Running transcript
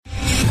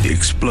The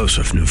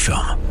explosive new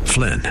film,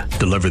 Flynn,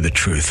 deliver the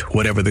truth,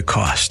 whatever the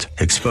cost,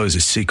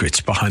 exposes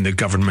secrets behind the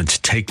government's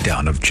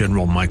takedown of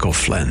General Michael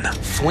Flynn.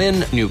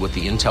 Flynn knew what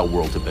the intel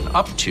world had been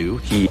up to.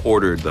 He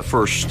ordered the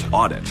first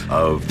audit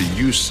of the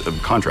use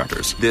of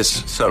contractors.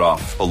 This set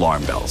off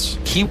alarm bells.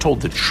 He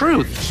told the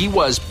truth. He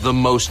was the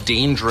most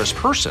dangerous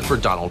person for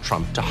Donald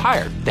Trump to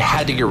hire. They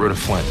had to get rid of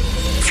Flynn.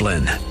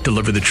 Flynn,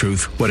 deliver the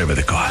truth, whatever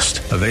the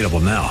cost. Available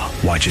now.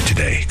 Watch it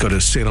today. Go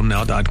to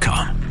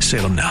salemnow.com.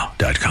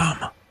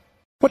 salemnow.com.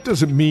 What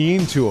does it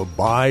mean to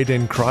abide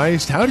in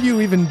Christ? How do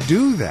you even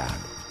do that?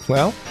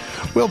 Well,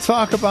 we'll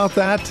talk about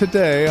that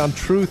today on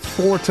Truth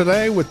for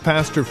Today with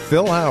Pastor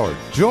Phil Howard.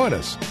 Join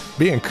us.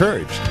 Be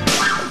encouraged.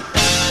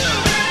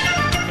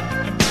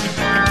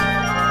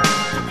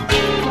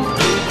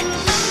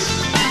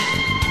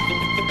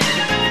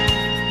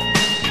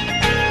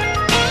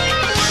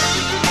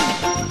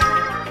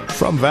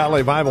 From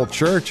Valley Bible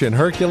Church in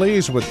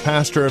Hercules with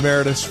Pastor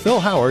Emeritus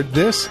Phil Howard,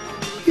 this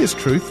is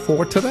Truth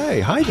for Today.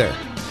 Hi there.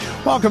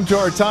 Welcome to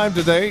our time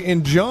today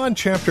in John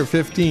chapter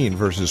 15,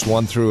 verses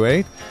 1 through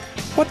 8.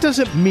 What does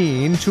it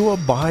mean to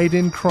abide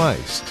in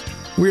Christ?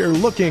 We're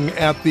looking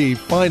at the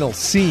final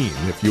scene,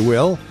 if you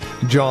will,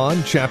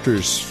 John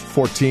chapters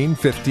 14,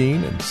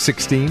 15, and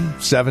 16,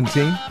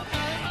 17.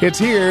 It's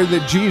here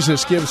that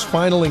Jesus gives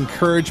final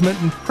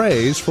encouragement and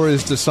praise for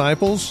his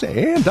disciples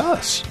and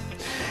us.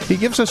 He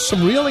gives us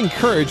some real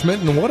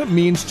encouragement in what it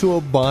means to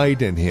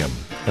abide in him.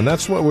 And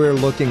that's what we're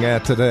looking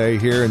at today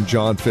here in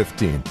John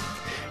 15.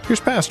 Here's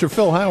Pastor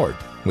Phil Howard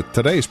with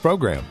today's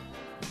program.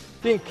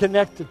 Being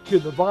connected to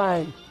the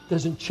vine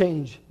doesn't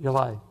change your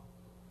life.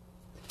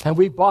 And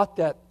we bought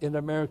that in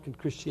American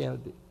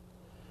Christianity.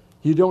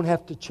 You don't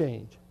have to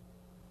change.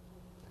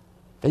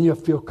 And you'll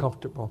feel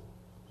comfortable.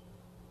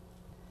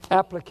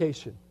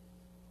 Application.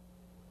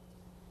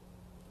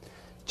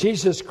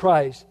 Jesus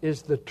Christ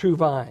is the true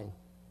vine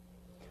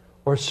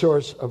or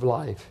source of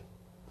life.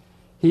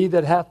 He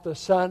that hath the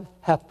Son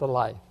hath the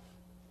life.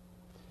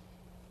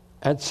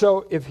 And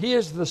so if he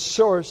is the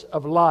source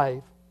of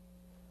life,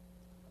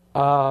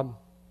 the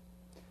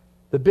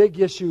big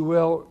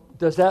issue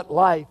does that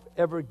life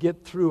ever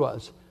get through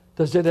us?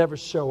 Does it ever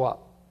show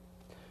up?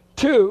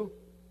 2,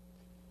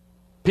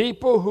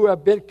 people who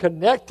have been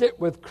connected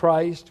with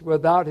Christ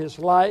without his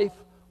life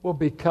will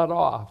be cut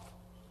off.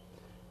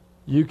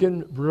 You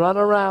can run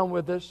around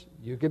with us.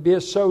 You can be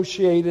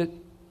associated.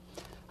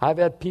 I've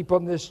had people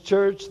in this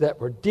church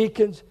that were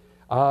deacons.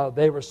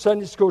 They were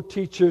Sunday school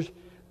teachers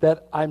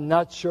that I'm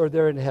not sure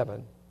they're in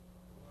heaven.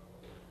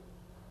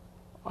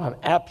 I'm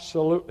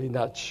absolutely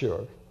not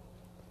sure.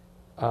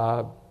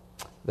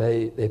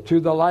 They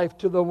threw the life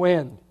to the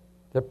wind.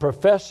 The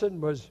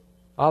profession was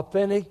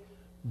authentic,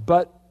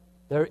 but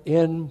their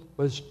end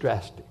was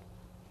drastic.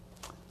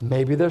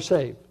 Maybe they're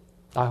saved.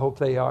 I hope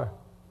they are.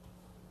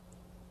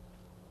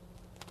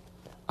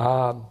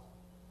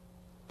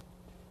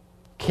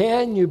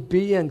 Can you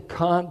be in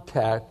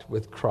contact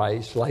with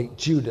Christ like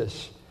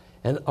Judas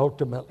and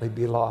ultimately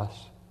be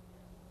lost?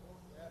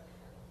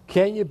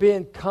 Can you be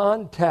in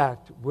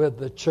contact with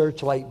the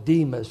church like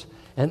Demas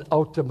and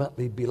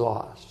ultimately be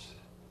lost?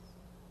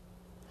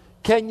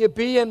 Can you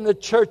be in the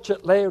church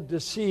at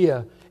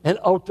Laodicea and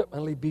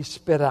ultimately be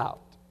spit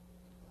out?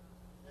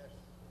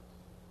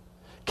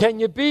 Can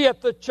you be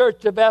at the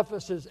church of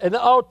Ephesus and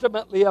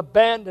ultimately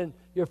abandon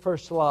your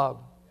first love?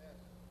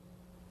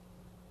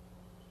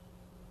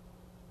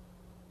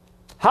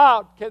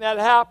 How can that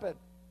happen?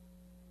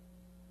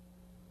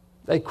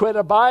 They quit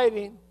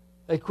abiding.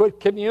 They quit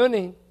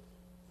communing.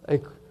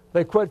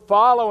 They quit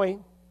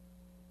following.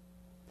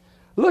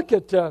 Look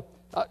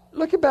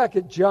back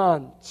at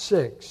John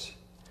 6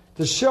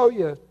 to show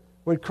you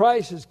when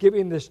Christ is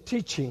giving this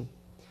teaching.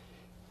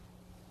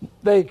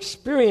 They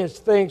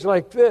experienced things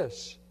like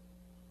this.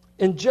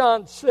 In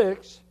John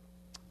 6,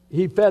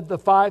 he fed the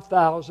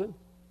 5,000.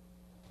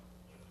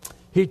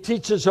 He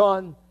teaches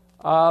on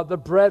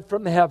the bread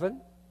from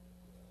heaven.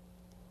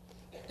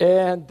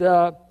 And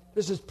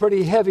this is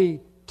pretty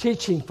heavy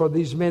teaching for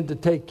these men to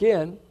take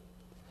in.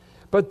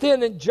 But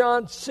then in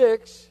John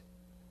 6,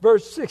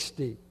 verse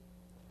 60,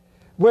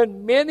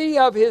 when many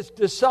of his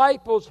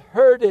disciples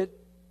heard it,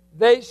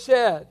 they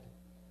said,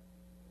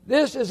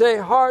 "This is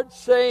a hard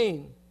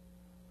saying.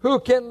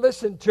 Who can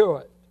listen to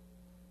it?"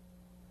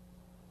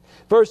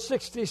 Verse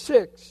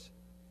 66,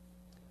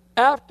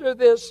 after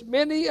this,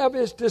 many of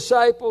his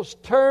disciples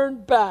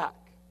turned back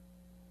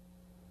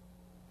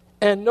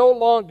and no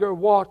longer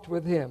walked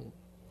with him.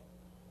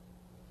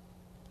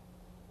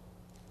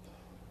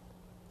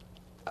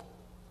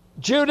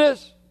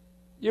 Judas,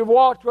 you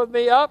walked with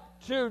me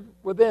up to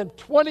within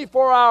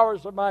 24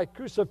 hours of my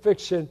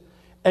crucifixion,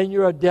 and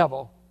you're a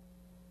devil.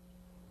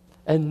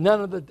 And none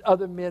of the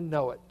other men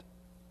know it.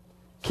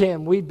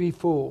 Can we be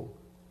fooled?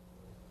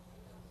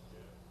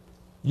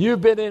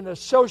 You've been in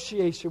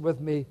association with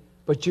me,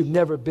 but you've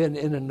never been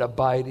in an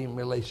abiding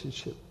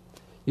relationship.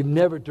 You've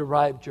never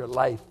derived your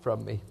life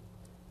from me.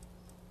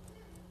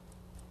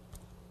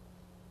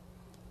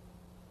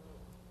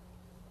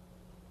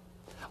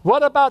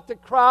 What about the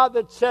crowd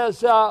that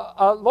says,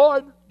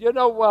 Lord,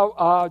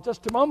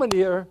 just a moment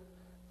here,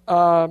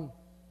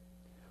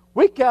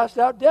 we cast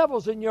out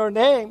devils in your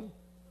name.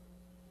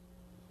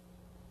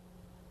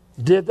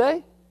 Did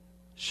they?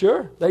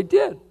 Sure, they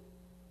did.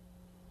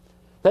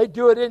 They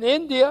do it in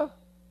India.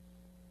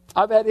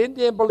 I've had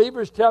Indian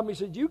believers tell me,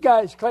 you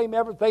guys claim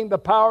everything the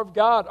power of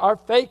God. Our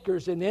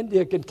fakers in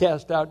India can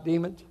cast out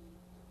demons.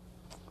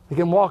 They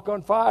can walk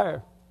on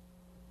fire.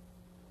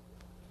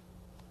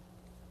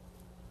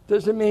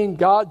 Doesn't mean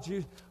God's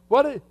used.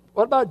 What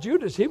about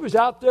Judas? He was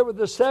out there with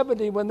the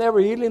 70 when they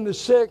were healing the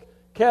sick,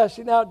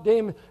 casting out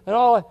demons, and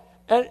all.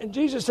 And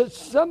Jesus said,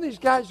 some of these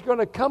guys are going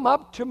to come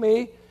up to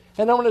me,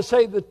 and I'm going to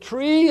say, the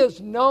tree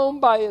is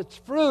known by its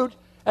fruit.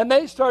 And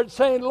they start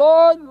saying,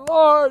 Lord,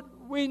 Lord,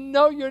 we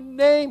know your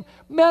name.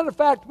 Matter of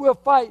fact, we'll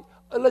fight.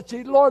 Let's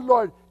see, Lord,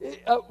 Lord.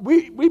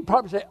 We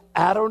probably say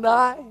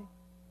Adonai,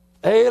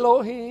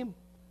 Elohim,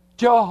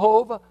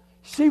 Jehovah.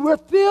 See, we're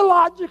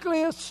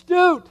theologically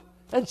astute,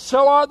 and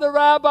so are the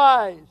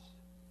rabbis.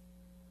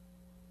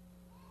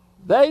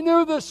 They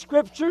knew the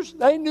scriptures.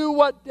 They knew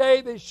what day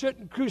they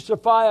shouldn't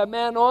crucify a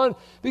man on,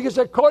 because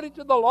according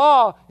to the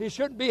law, he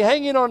shouldn't be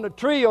hanging on a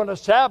tree on a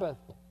Sabbath.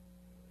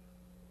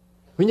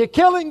 When you're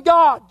killing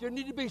God, you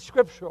need to be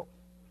scriptural.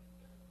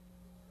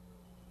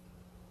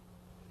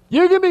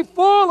 You can be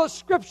full of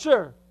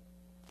Scripture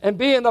and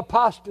be in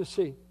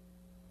apostasy.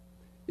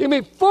 You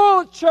can be full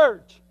of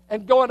church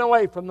and going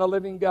away from the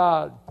living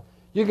God.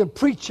 You can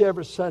preach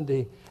every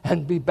Sunday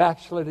and be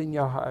backslid in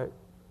your heart.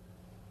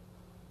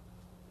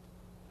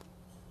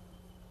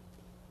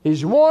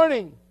 He's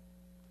warning.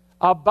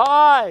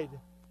 Abide.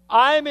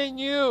 I'm in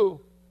you.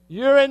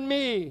 You're in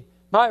me.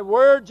 My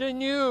word's in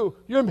you.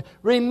 You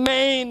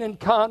remain in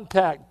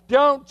contact.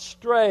 Don't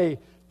stray.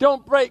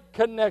 Don't break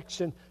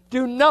connection.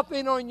 Do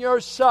nothing on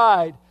your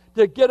side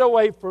to get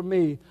away from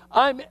me.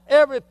 I'm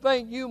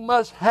everything you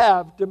must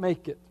have to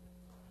make it.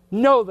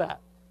 Know that.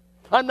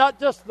 I'm not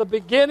just the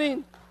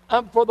beginning.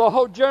 I'm for the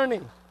whole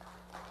journey.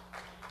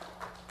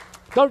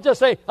 Don't just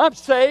say, I'm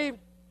saved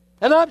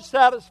and I'm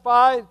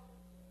satisfied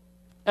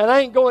and I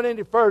ain't going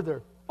any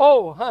further.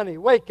 Oh, honey,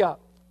 wake up.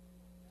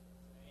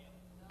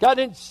 God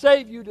didn't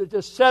save you to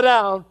just sit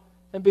down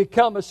and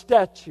become a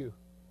statue.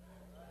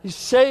 He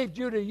saved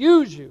you to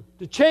use you,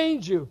 to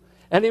change you.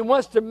 And He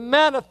wants to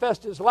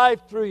manifest His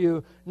life through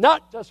you,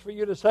 not just for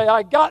you to say,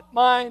 I got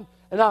mine,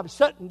 and I'm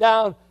sitting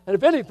down, and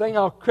if anything,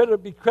 I'll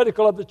be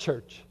critical of the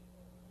church.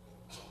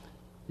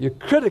 You're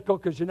critical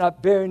because you're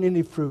not bearing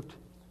any fruit.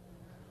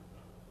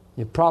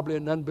 You're probably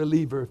an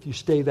unbeliever if you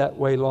stay that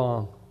way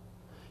long.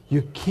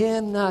 You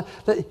cannot.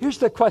 Here's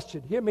the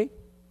question. Hear me.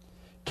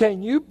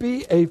 Can you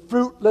be a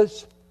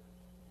fruitless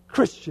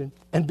Christian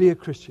and be a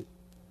Christian?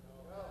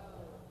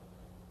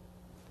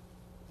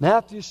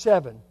 Matthew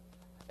 7.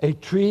 A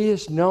tree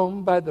is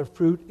known by the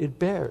fruit it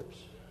bears.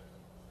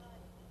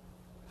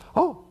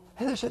 Oh,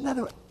 and there's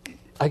another one.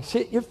 I see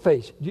it in your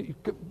face.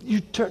 You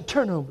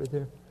turn over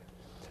there.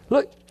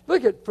 Look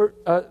at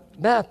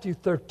Matthew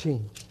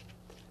 13.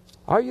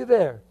 Are you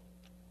there?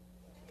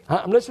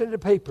 I'm listening to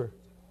the paper.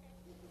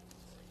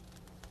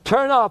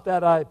 Turn off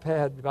that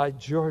iPad, by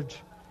George.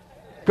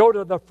 Go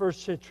to the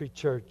first century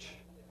church.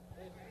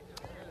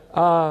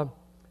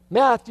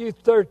 Matthew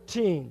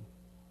 13.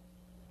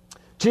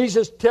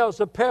 Jesus tells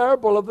a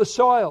parable of the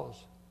soils.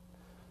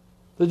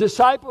 The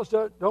disciples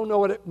don't know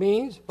what it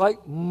means, like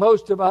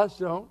most of us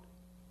don't.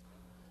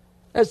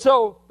 And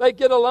so they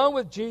get along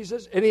with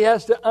Jesus, and He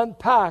has to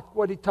unpack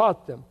what He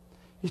taught them.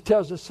 He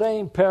tells the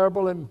same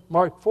parable in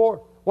Mark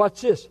 4.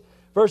 Watch this.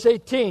 Verse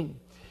 18.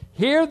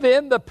 Hear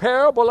then the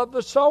parable of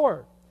the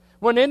sower.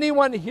 When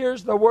anyone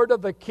hears the word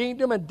of the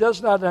kingdom and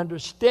does not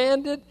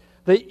understand it,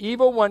 the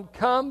evil one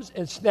comes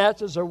and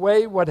snatches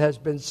away what has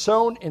been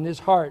sown in his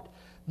heart.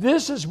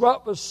 This is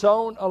what was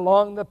sown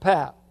along the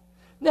path.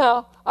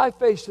 Now, I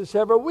face this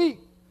every week.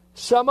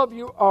 Some of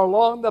you are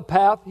along the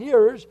path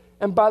hearers,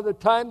 and by the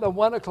time the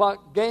 1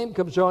 o'clock game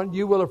comes on,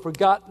 you will have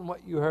forgotten what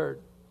you heard,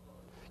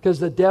 because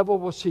the devil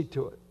will see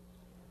to it.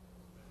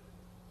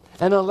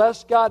 And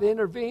unless God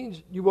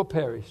intervenes, you will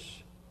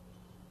perish,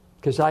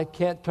 because I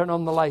can't turn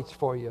on the lights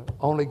for you.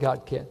 Only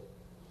God can.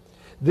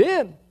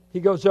 Then he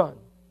goes on.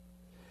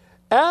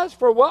 As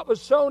for what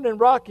was sown in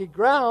rocky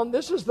ground,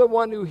 this is the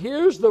one who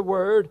hears the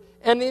word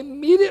and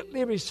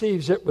immediately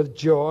receives it with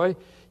joy.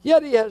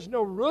 Yet he has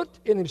no root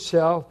in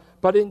himself,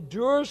 but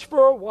endures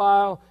for a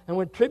while. And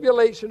when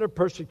tribulation or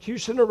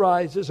persecution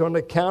arises on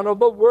account of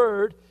the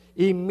word,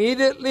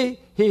 immediately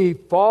he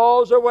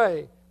falls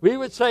away. We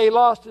would say he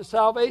lost his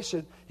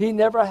salvation. He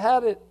never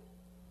had it.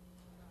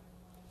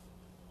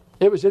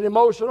 It was an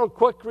emotional,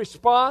 quick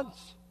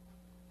response.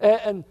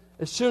 And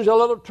as soon as a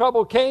little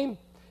trouble came,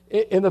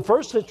 in the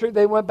first century,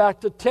 they went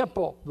back to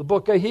temple, the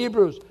book of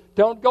Hebrews.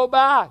 Don't go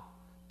back.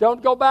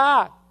 Don't go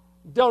back.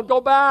 Don't go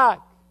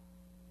back.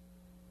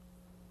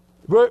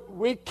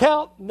 We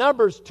count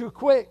numbers too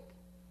quick.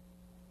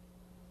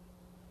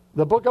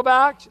 The book of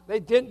Acts, they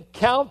didn't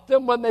count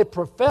them when they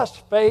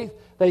professed faith.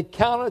 They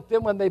counted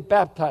them when they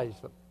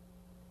baptized them.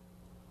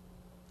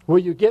 Will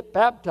you get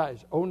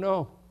baptized? Oh,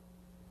 no.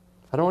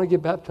 I don't want to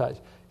get baptized.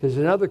 Because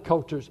in other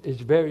cultures,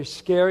 it's very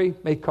scary,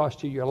 may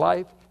cost you your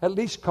life, at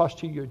least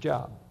cost you your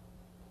job.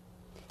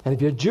 And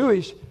if you're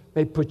Jewish,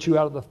 may put you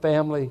out of the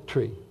family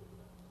tree.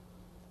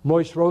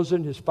 Moise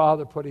Rosen, his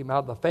father put him out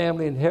of the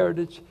family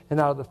inheritance and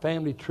out of the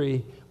family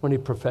tree when he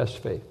professed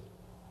faith.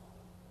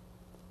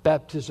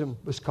 Baptism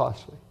was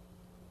costly.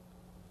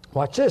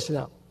 Watch this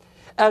now.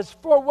 As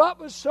for what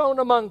was sown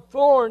among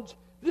thorns,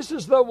 this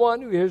is the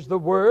one who hears the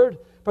word,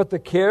 but the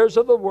cares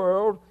of the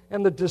world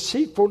and the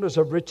deceitfulness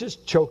of riches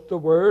choke the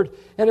word,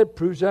 and it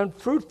proves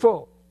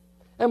unfruitful.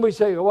 And we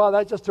say, well,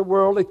 that's just a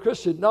worldly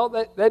Christian.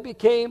 No, they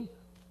became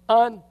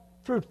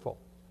unfruitful.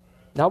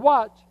 Now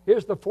watch.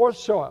 Here's the fourth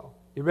soil.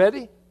 You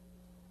ready?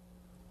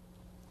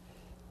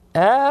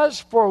 As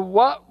for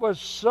what was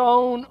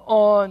sown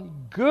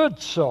on good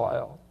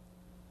soil,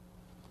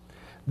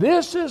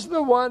 this is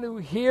the one who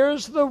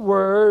hears the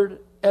word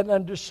and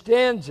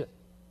understands it.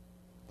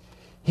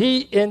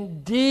 He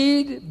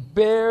indeed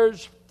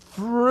bears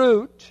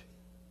fruit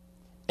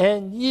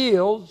and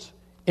yields,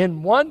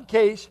 in one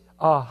case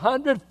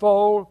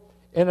 100-fold,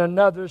 in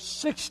another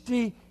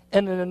 60,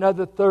 and in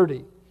another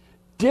 30.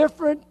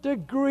 Different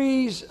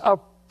degrees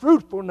of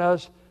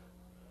fruitfulness,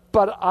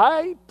 but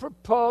I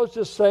propose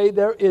to say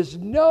there is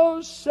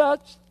no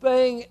such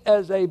thing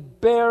as a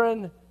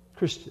barren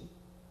Christian.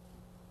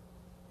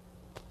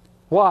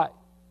 Why?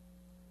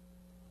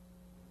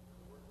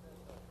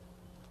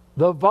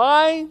 The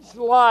vine's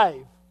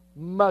life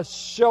must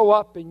show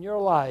up in your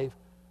life,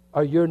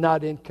 or you're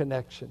not in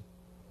connection.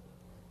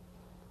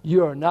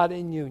 You are not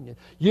in union.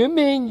 You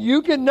mean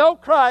you can know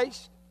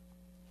Christ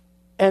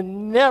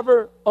and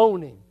never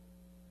own Him.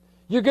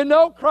 You can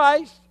know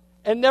Christ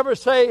and never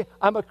say,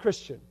 I'm a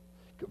Christian.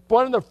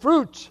 One of the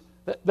fruits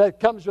that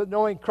comes with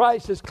knowing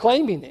Christ is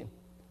claiming Him,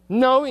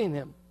 knowing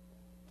Him,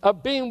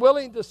 of being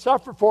willing to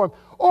suffer for Him.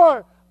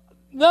 Or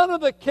none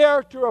of the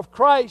character of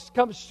Christ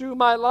comes through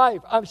my life.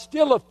 I'm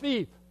still a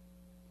thief.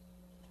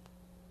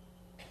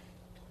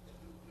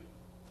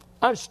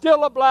 I'm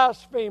still a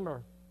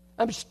blasphemer.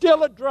 I'm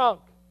still a drunk.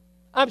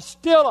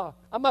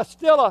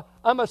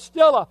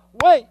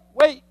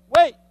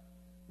 Wait.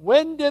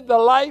 When did the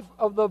life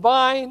of the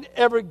vine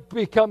ever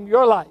become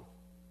your life?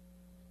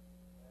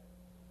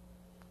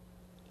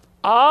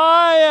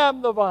 I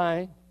am the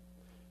vine.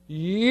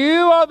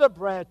 You are the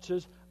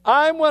branches.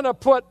 I'm going to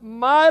put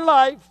my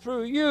life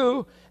through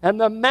you, and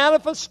the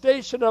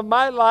manifestation of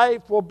my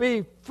life will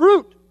be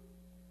fruit.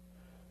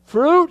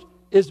 Fruit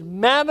is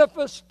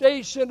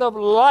manifestation of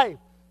life.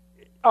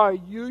 Are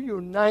you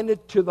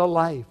united to the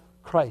life,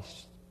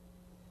 Christ?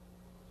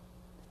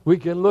 We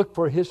can look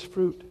for His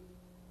fruit.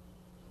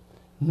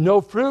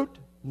 No fruit,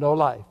 no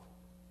life.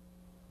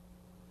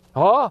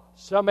 Oh,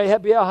 some may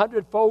be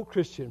 100-fold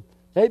Christian.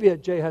 Maybe a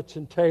J.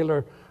 Hudson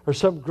Taylor or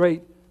some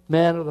great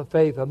man of the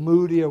faith, a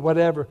Moody or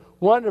whatever.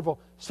 Wonderful.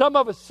 Some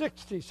of us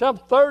 60, some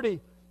 30,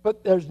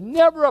 but there's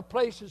never a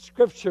place in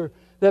Scripture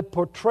that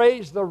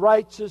portrays the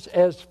righteous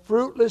as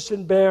fruitless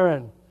and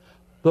barren.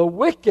 The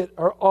wicked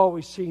are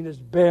always seen as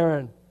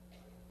barren.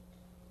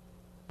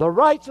 The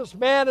righteous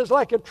man is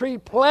like a tree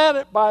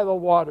planted by the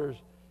waters.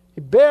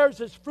 He bears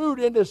his fruit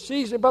in his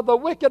season, but the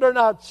wicked are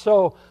not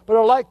so, but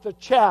are like the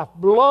chaff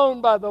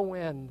blown by the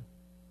wind.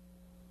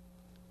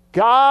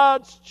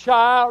 God's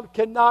child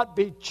cannot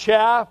be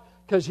chaff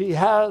because he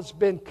has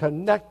been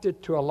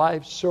connected to a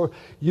life source.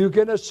 You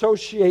can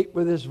associate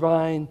with His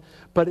vine,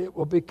 but it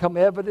will become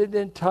evident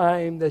in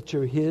time that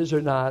you're His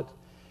or not.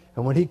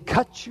 And when He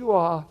cuts you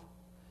off,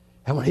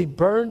 and when He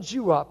burns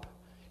you up,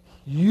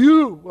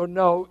 you will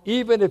know,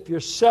 even if you're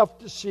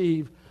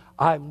self-deceived,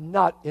 I'm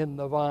not in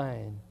the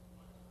vine.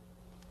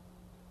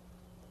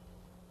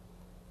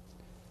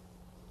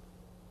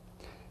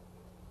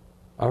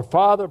 Our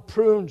Father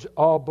prunes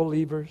all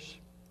believers.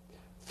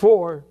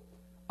 4,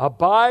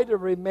 abide or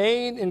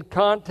remain in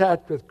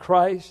contact with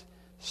Christ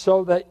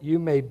so that you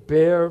may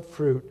bear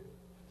fruit.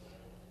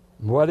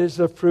 What is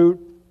the fruit?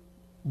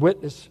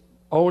 Witness,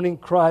 owning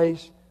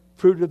Christ,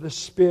 fruit of the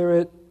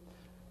Spirit,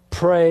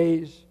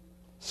 praise,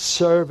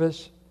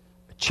 service,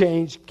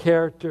 changed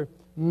character,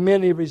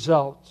 many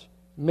results.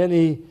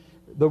 The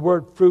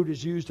word fruit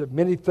is used of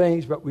many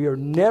things, but we are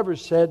never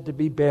said to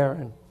be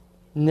barren.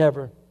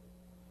 Never.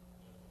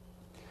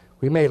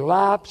 We may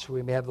lapse,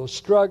 we may have those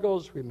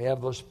struggles, we may have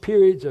those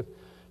periods of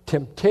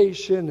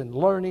temptation and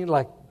learning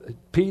like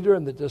Peter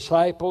and the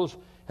disciples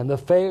and the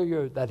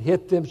failure that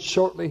hit them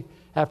shortly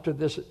after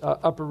this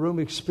upper room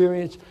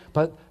experience.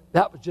 But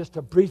that was just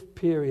a brief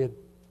period.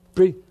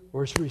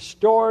 Was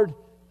restored,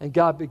 and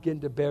God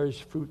began to bear His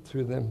fruit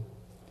through them.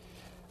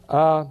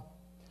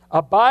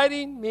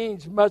 Abiding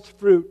means much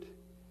fruit.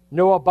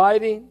 No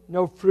abiding,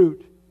 no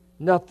fruit.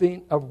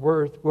 Nothing of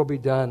worth will be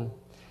done.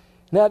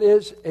 That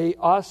is an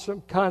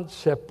awesome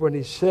concept when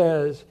He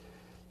says,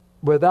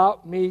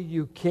 without me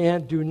you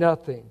can do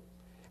nothing.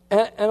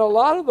 And a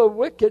lot of the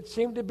wicked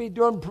seem to be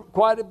doing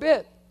quite a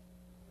bit.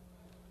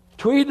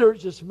 Tweeter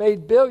just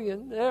made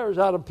billionaires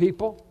out of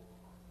people.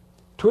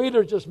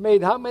 Tweeter just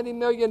made how many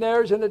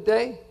millionaires in a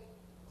day?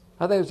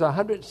 I think it was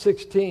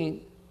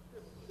 116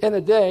 in a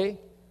day.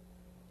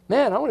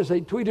 Man, I want to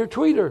say tweeter,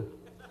 tweeter.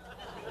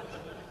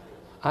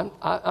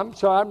 I'm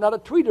sorry, I'm not a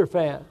tweeter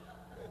fan.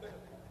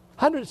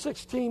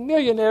 116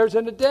 millionaires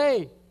in a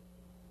day.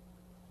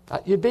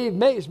 You'd be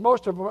amazed,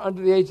 most of them are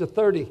under the age of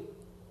 30.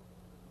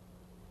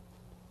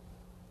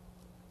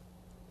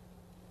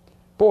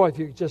 Boy, if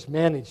you could just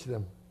manage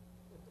them.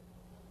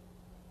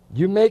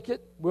 You make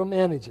it, we'll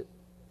manage it.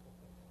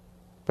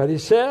 But he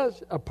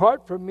says,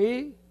 apart from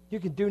me,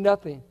 you can do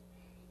nothing.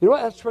 You know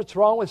what? That's what's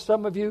wrong with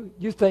some of you.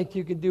 You think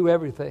you can do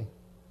everything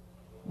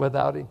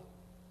without him.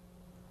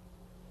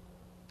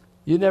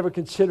 You never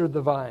consider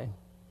the vine.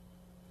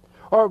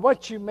 Or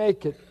once you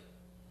make it.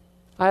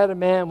 I had a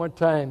man one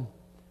time,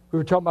 we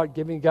were talking about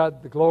giving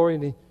God the glory,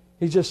 and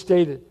he just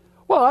stated,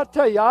 well, I'll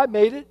tell you, I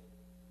made it.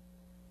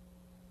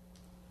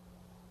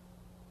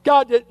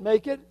 God didn't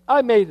make it,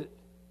 I made it.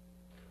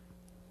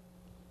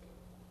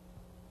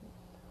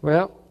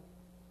 Well,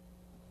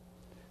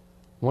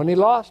 when he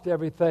lost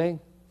everything,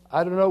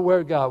 I don't know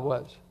where God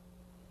was.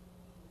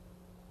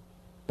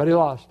 But he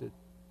lost it.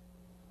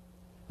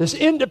 This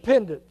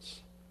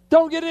independence.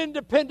 Don't get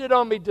independent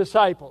on me,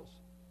 disciples.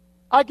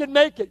 I can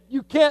make it.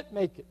 You can't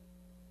make it.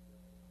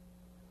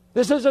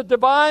 This is a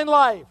divine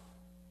life.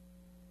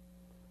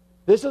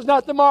 This is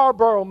not the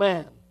Marlboro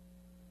Man.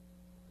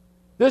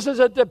 This is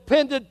a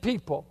dependent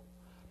people.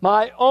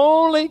 My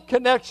only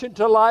connection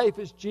to life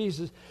is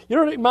Jesus. You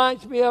know what it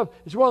reminds me of?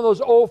 It's one of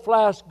those old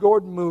Flash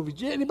Gordon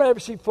movies. Anybody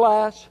ever see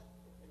Flash?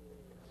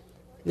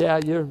 Yeah,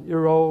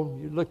 you're old.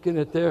 You're looking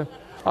at there.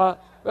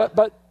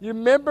 But you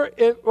remember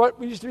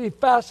what used to be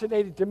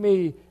fascinating to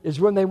me is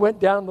when they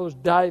went down those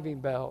diving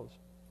bells.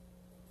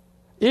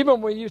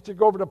 Even when we used to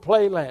go over to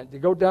Playland, to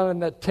go down in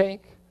that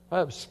tank,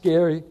 that was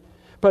scary.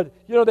 But,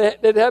 you know,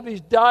 they'd have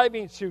these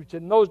diving suits.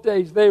 In those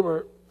days, they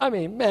were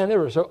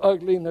so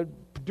ugly, and they're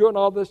doing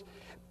all this.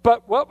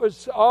 But what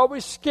was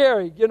always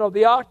scary, you know,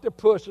 the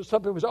octopus or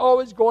something was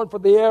always going for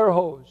the air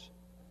hose.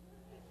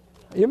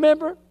 You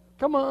remember?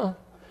 Come on.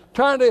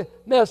 Trying to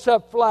mess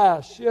up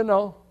Flash, you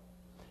know.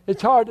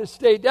 It's hard to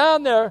stay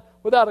down there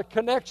without a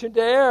connection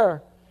to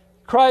air.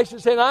 Christ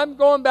is saying, I'm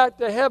going back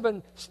to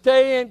heaven.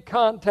 Stay in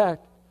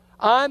contact.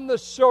 I'm the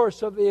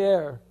source of the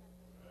air.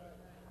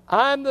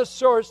 I'm the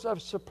source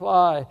of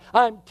supply.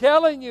 I'm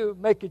telling you,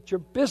 make it your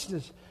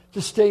business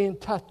to stay in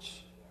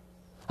touch.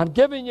 I'm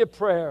giving you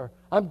prayer.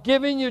 I'm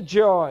giving you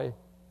joy.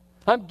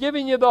 I'm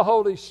giving you the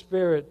Holy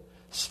Spirit.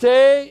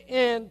 Stay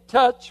in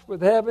touch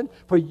with heaven,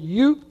 for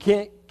you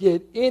can't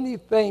get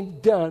anything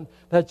done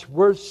that's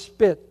worth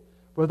spit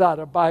without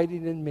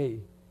abiding in me.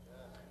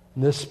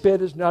 And the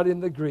spit is not in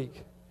the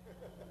Greek.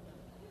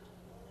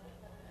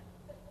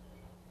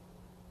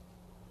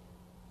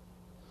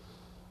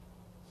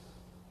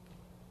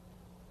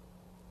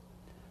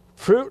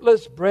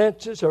 Fruitless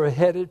branches are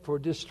headed for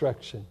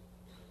destruction.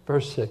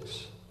 Verse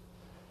 6.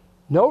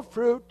 No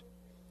fruit,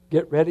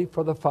 get ready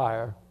for the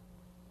fire.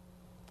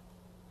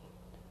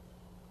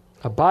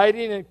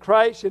 Abiding in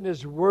Christ and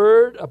His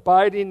Word,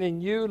 abiding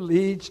in you,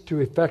 leads to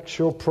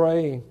effectual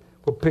praying.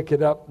 We'll pick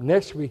it up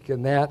next week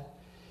in that.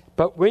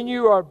 But when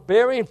you are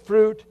bearing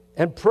fruit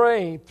and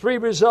praying, 3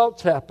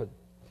 results happen.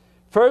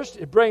 First,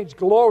 it brings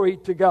glory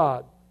to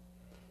God.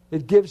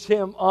 It gives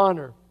Him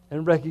honor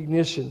and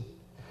recognition.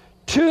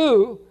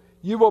 2,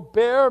 you will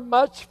bear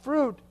much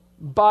fruit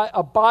by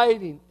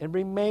abiding and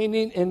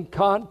remaining in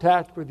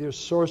contact with your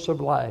source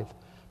of life,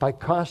 by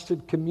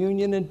constant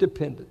communion and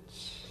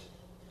dependence.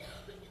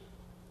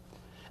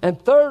 And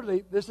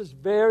thirdly, this is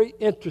very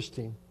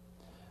interesting.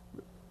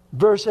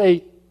 Verse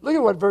 8, look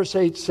at what verse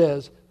 8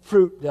 says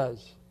fruit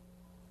does.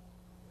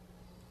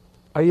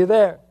 Are you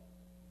there?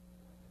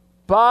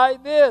 By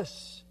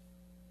this,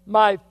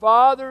 my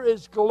Father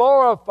is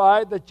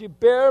glorified, that you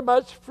bear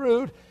much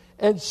fruit,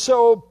 and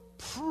so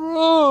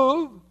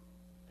prove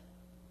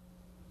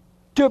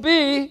to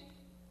be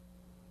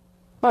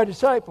my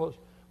disciples.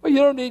 Well, you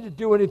don't need to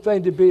do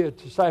anything to be a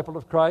disciple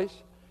of Christ.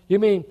 You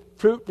mean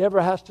fruit never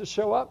has to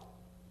show up?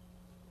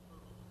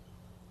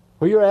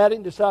 Well, you're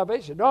adding to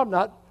salvation. No, I'm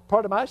not.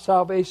 Part of my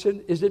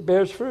salvation is it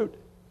bears fruit.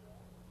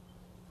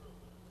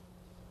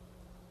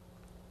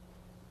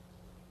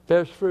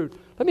 Bears fruit.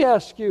 Let me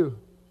ask you,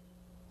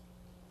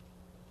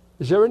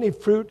 is there any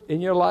fruit in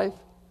your life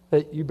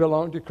that you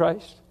belong to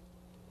Christ?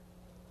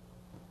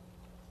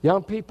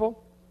 Young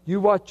people, you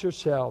watch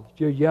yourselves.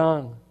 You're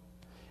young.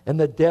 And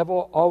the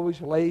devil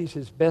always lays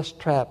his best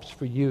traps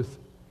for youth.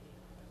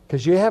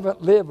 Because you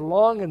haven't lived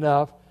long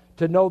enough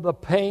to know the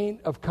pain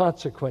of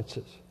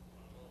consequences.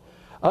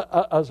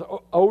 As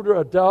older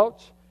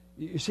adults,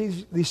 you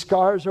see these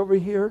scars over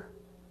here?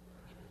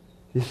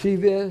 You see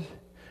this?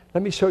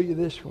 Let me show you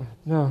this one.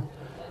 No.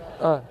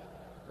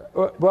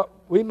 Well,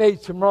 we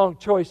made some wrong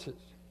choices.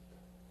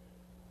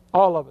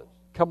 All of us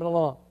coming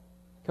along.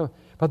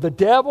 But the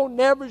devil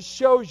never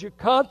shows you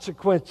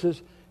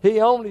consequences. He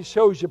only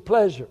shows you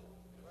pleasure.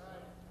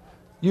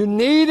 You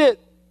need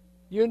it.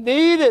 You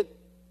need it.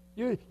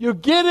 You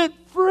get it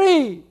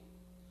free.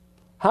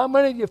 How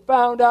many of you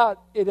found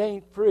out it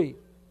ain't free?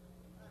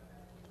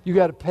 You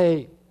got to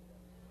pay.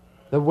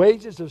 The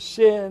wages of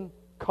sin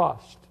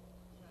cost.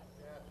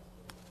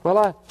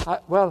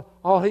 Well,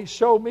 all he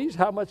showed me is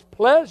how much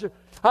pleasure.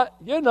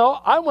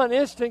 I want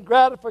instant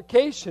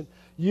gratification.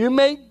 You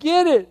may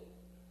get it,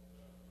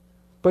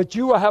 but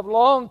you will have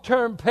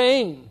long-term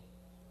pain.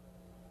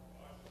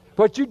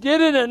 What you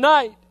did in a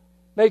night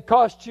may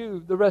cost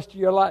you the rest of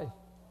your life.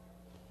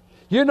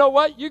 You know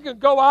what? You can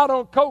go out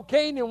on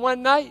cocaine in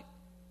one night.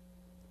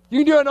 You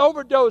can do an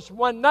overdose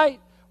one night.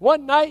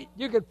 One night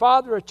you can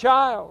father a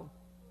child.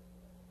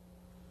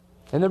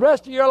 And the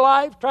rest of your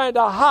life trying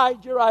to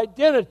hide your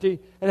identity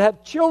and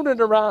have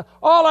children around.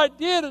 All I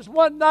did is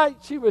one night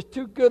she was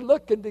too good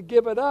looking to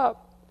give it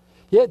up.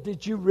 Yet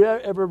did you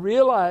ever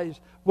realize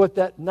what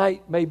that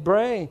night may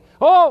bring?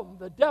 Oh,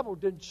 the devil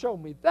didn't show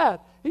me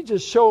that. He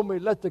just showed me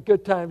let the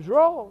good times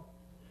roll.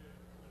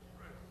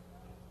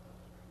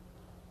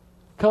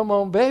 Come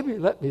on, baby,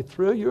 let me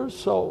thrill your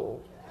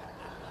soul.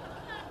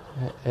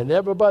 And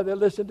everybody that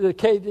listened to the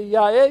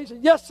KDIA said,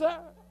 yes, sir.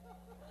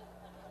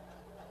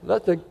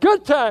 Let the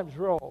good times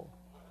roll.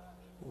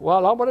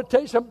 Well, I'm going to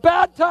tell you some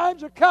bad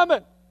times are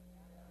coming.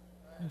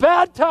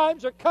 Bad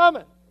times are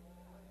coming.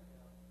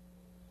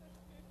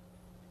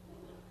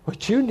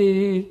 What you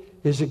need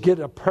is to get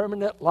a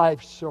permanent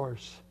life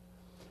source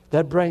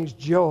that brings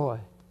joy,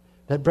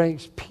 that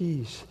brings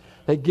peace,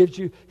 that gives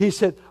you, he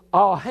said,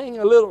 I'll hang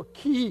a little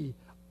key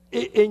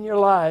in your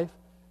life.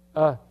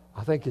 I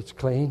think it's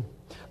clean.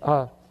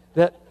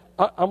 That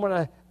I'm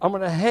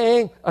gonna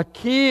hang a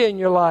key in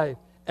your life.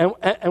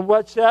 And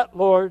what's that,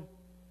 Lord?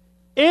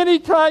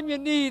 Anytime you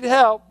need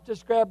help,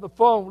 just grab the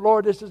phone.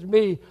 Lord, this is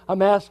me.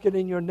 I'm asking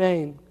in your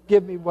name.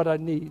 Give me what I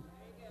need.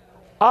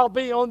 I'll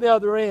be on the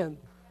other end.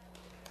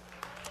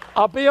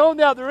 I'll be on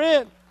the other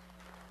end.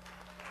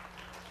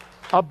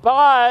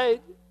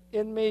 Abide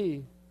in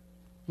me.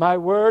 My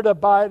word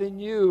abide in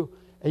you.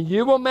 And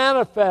you will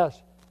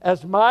manifest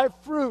as my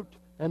fruit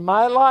and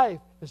my life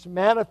is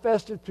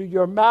manifested through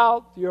your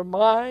mouth, your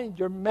mind,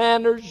 your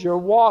manners, your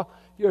walk,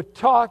 your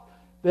talk.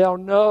 They'll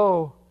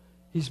know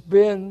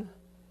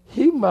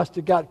he must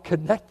have got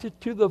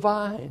connected to the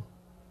vine.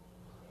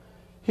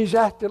 He's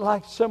acting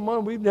like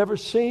someone we've never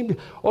seen.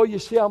 Oh, you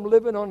see, I'm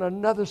living on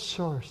another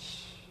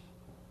source.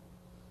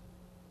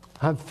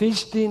 I'm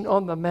feasting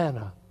on the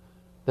manna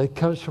that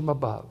comes from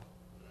above.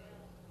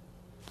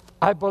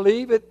 I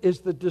believe it is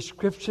the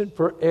description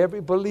for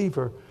every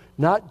believer,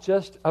 not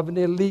just of an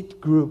elite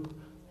group.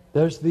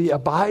 There's the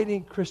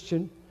abiding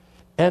Christian,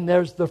 and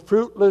there's the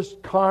fruitless,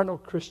 carnal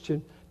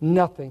Christian.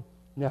 Nothing.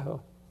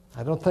 No,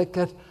 I don't think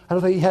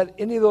he had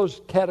any of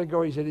those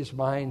categories in his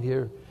mind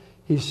here.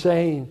 He's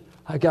saying,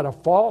 I got a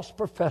false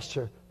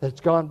professor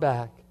that's gone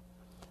back.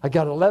 I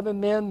got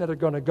 11 men that are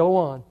going to go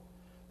on.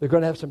 They're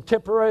going to have some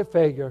temporary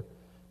failure,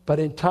 but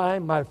in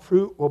time my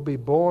fruit will be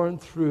born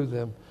through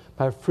them.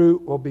 My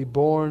fruit will be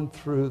born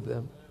through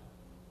them.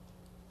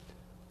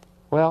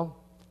 Well,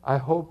 I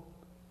hope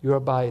you're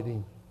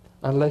abiding.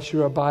 Unless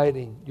you're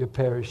abiding, you're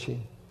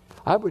perishing.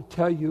 I would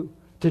tell you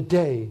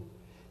today,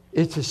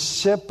 it's as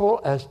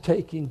simple as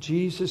taking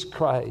Jesus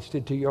Christ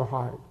into your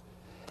heart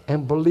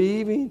and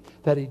believing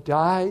that he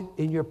died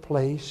in your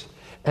place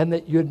and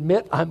that you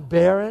admit, I'm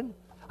barren,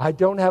 I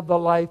don't have the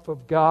life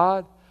of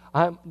God,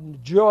 I'm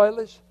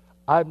joyless,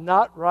 I'm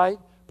not right,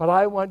 but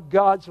I want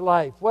God's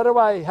life. What do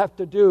I have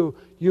to do?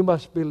 You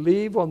must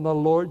believe on the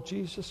Lord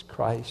Jesus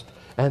Christ,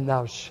 and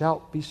thou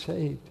shalt be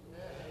saved.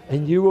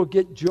 And you will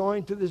get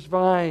joined to this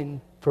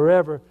vine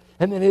forever.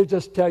 And then he'll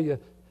just tell you,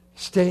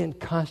 stay in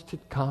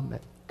constant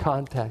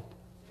contact.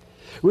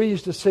 We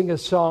used to sing a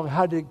song.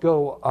 How did it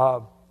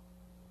go?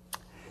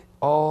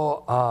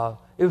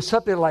 It was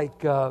something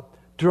like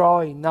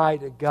drawing nigh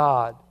to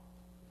God.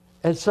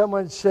 And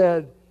someone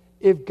said,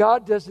 if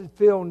God doesn't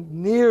feel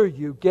near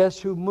you, guess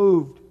who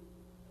moved?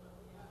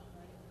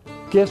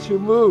 Guess who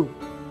moved?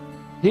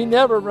 He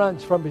never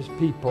runs from his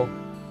people.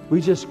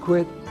 We just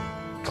quit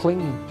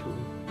clinging to him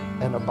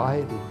and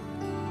abiding.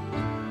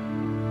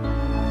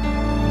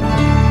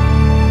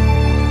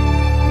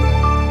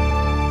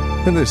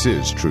 And this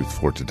is Truth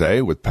for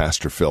Today with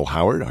Pastor Phil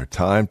Howard. Our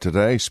time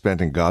today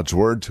spent in God's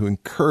Word to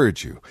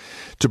encourage you,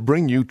 to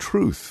bring you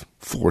truth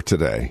for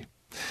today.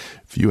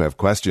 If you have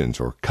questions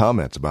or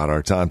comments about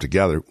our time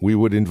together, we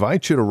would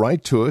invite you to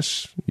write to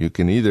us. You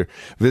can either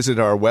visit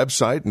our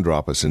website and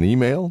drop us an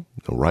email,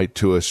 write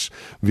to us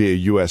via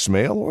U.S.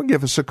 mail, or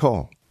give us a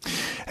call.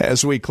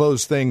 As we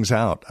close things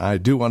out, I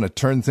do want to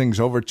turn things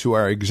over to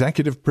our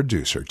executive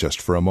producer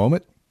just for a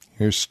moment.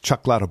 Here's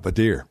Chuck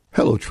Ladabodier.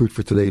 Hello, Truth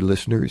for Today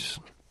listeners.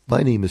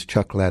 My name is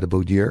Chuck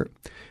Ladabodier,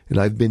 and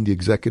I've been the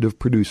executive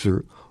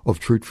producer of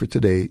Truth for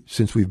Today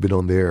since we've been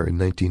on the air in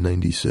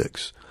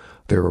 1996.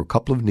 There are a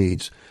couple of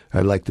needs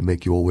I'd like to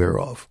make you aware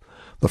of.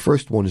 The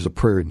first one is a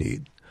prayer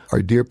need.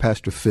 Our dear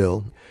Pastor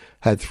Phil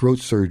had throat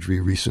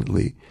surgery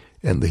recently,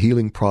 and the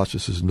healing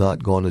process has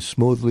not gone as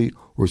smoothly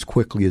or as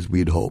quickly as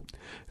we'd hoped.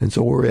 And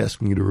so we're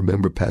asking you to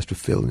remember Pastor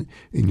Phil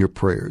in your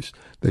prayers,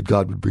 that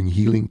God would bring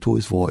healing to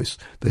his voice,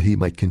 that he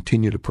might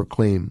continue to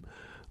proclaim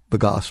the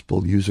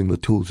gospel using the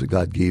tools that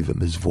God gave him,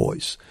 his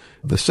voice.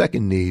 The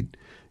second need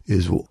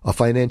is a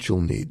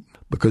financial need.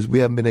 Because we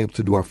haven't been able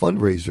to do our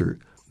fundraiser,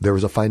 there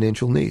is a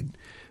financial need.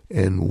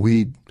 And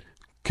we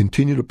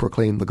continue to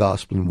proclaim the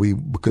gospel,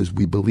 and because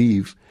we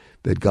believe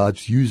that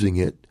God's using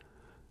it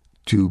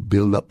to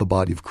build up the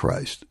body of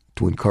Christ,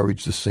 to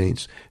encourage the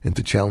saints, and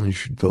to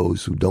challenge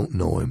those who don't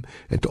know him,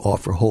 and to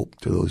offer hope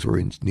to those who are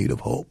in need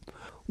of hope.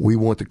 We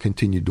want to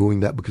continue doing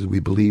that because we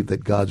believe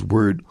that God's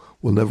word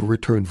will never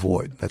return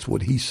void. That's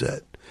what he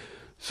said.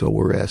 So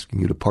we're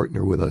asking you to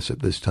partner with us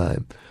at this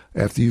time.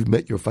 After you've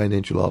met your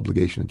financial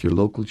obligation at your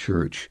local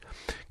church,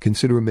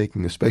 consider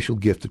making a special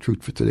gift to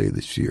Truth for Today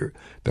this year,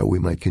 that we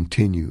might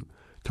continue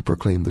to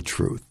proclaim the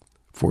truth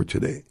for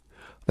today.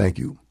 Thank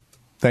you.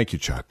 Thank you,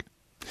 Chuck.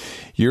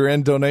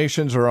 Year-end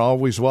donations are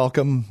always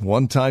welcome.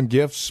 One-time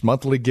gifts,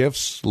 monthly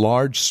gifts,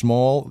 large,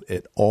 small,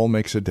 it all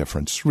makes a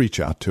difference. Reach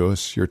out to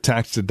us. Your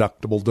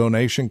tax-deductible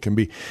donation can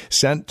be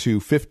sent to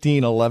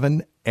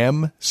 1511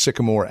 M.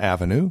 Sycamore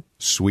Avenue,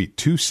 Suite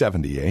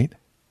 278,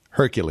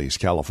 Hercules,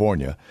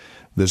 California.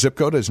 The zip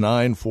code is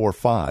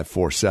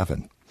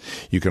 94547.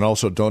 You can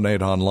also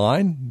donate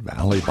online,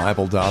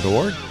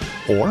 valleybible.org,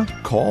 or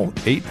call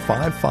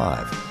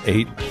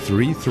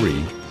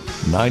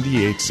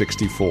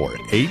 855-833-9864,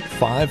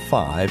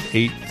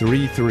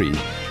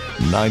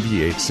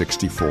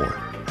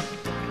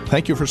 855-833-9864.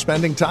 Thank you for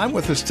spending time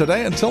with us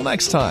today. Until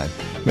next time,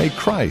 may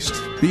Christ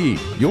be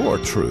your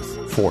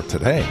truth for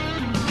today.